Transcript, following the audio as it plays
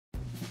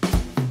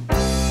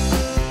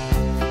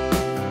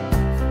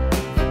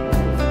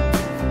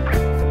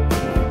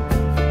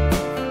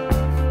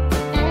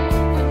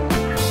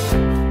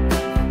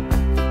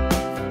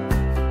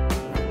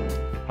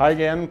Hi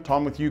again,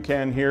 Tom with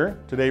UCAN here.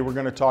 Today we're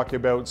going to talk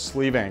about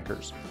sleeve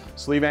anchors.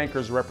 Sleeve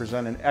anchors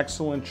represent an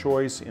excellent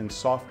choice in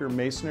softer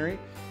masonry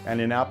and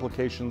in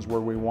applications where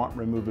we want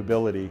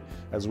removability.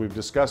 As we've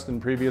discussed in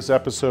previous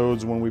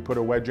episodes, when we put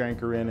a wedge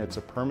anchor in, it's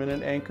a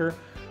permanent anchor.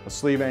 A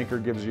sleeve anchor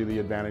gives you the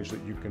advantage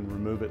that you can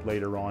remove it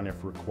later on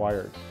if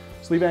required.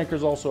 Sleeve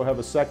anchors also have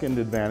a second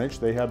advantage.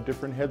 They have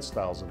different head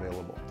styles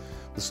available.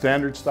 The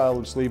standard style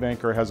of sleeve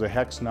anchor has a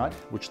hex nut,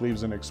 which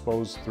leaves an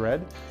exposed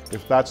thread.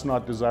 If that's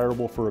not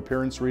desirable for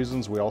appearance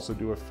reasons, we also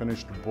do a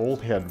finished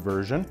bolt head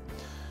version.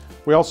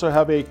 We also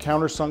have a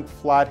countersunk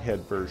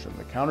flathead version.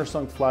 The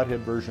countersunk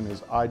flathead version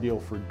is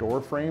ideal for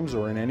door frames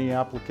or in any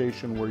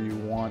application where you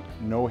want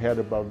no head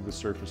above the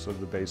surface of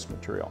the base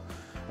material.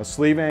 A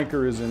sleeve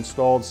anchor is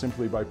installed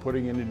simply by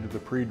putting it into the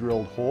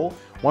pre-drilled hole.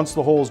 Once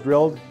the hole is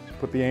drilled,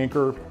 put the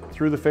anchor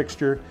through the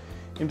fixture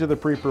into the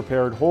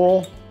pre-prepared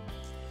hole,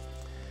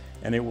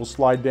 and it will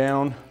slide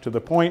down to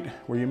the point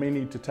where you may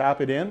need to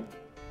tap it in.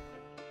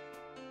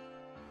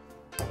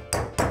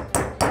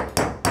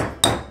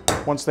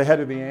 Once the head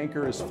of the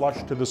anchor is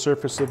flush to the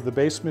surface of the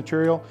base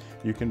material,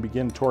 you can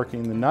begin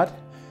torquing the nut.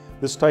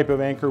 This type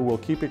of anchor will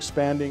keep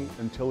expanding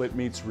until it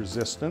meets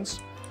resistance.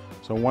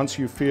 So once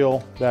you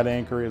feel that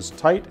anchor is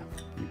tight,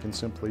 you can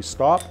simply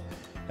stop,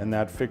 and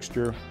that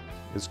fixture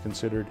is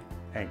considered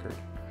anchored.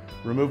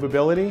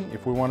 Removability,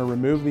 if we want to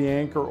remove the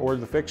anchor or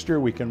the fixture,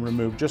 we can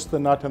remove just the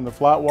nut and the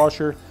flat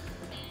washer,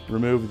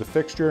 remove the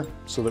fixture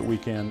so that we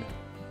can,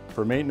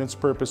 for maintenance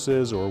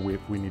purposes, or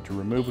if we need to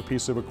remove a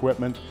piece of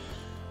equipment,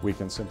 we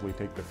can simply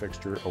take the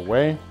fixture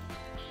away.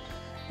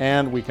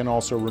 And we can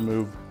also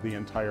remove the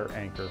entire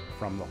anchor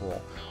from the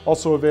hole.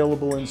 Also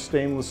available in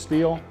stainless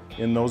steel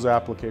in those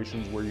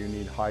applications where you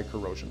need high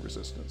corrosion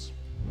resistance.